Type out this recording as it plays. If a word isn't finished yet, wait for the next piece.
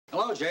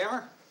Hello,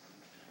 Jailer.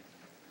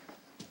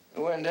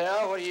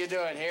 Wendell, what are you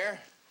doing here?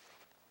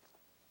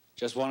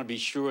 Just want to be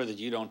sure that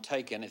you don't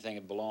take anything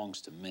that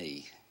belongs to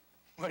me.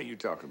 What are you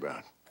talking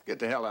about? Get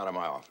the hell out of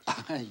my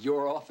office.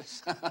 Your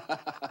office?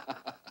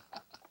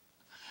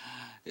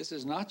 This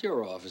is not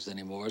your office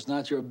anymore. It's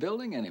not your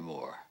building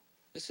anymore.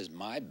 This is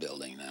my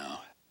building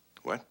now.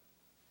 What?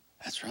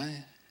 That's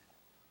right.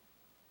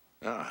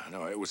 Ah,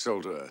 no, it was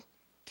sold to a...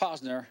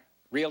 Posner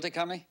Realty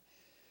Company.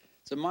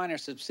 It's a minor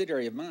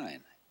subsidiary of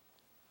mine.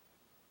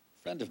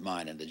 A friend of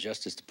mine in the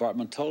Justice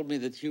Department told me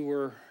that you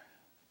were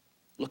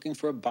looking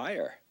for a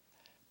buyer.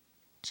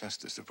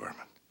 Justice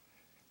Department.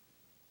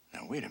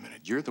 Now, wait a minute.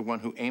 You're the one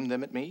who aimed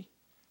them at me?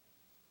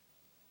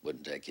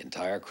 Wouldn't take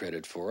entire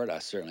credit for it. I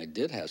certainly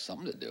did have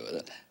something to do with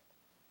it.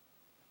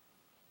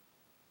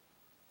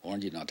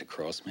 Warned you not to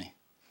cross me.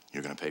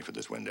 You're going to pay for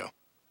this, Wendell.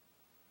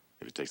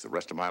 If it takes the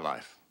rest of my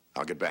life,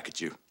 I'll get back at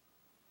you.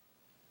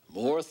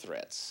 More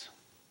threats.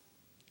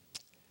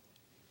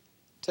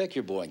 Take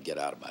your boy and get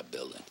out of my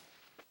building.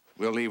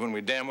 We'll leave when we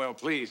damn well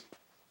please.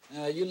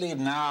 You leave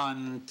now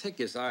and take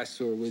his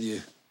eyesore with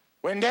you.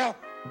 Wendell!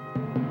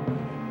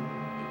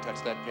 You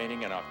touch that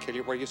painting and I'll kill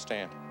you where you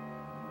stand.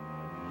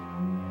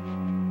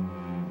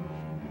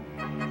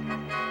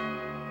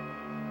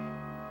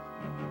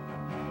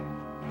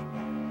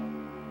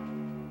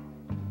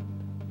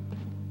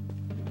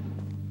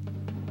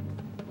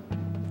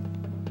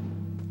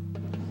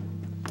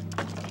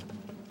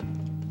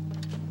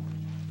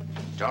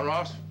 John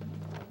Ross?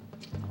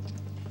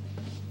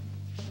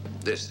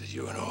 This is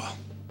you and all.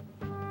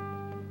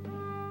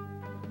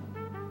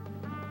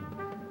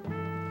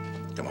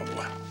 Come on,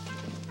 boy.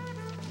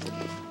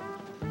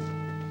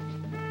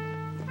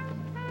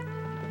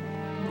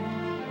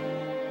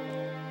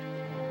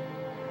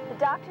 The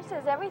doctor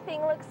says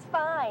everything looks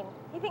fine.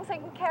 He thinks I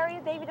can carry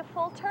the baby to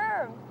full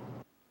term.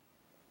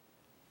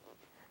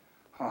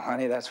 Oh,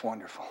 honey, that's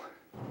wonderful.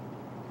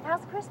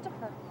 How's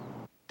Christopher?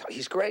 Oh,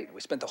 he's great. We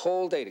spent the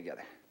whole day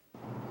together.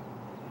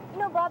 You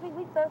know, Bobby,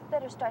 we'd both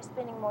better start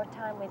spending more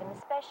time with him,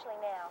 especially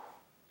now.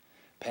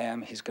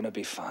 Pam, he's gonna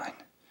be fine.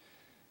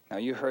 Now,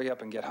 you hurry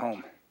up and get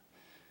home.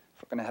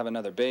 If we're gonna have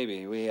another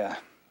baby, we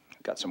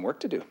got some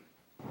work to do.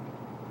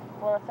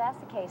 Well, if that's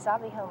the case, I'll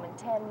be home in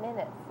 10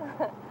 minutes.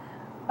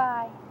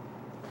 Bye.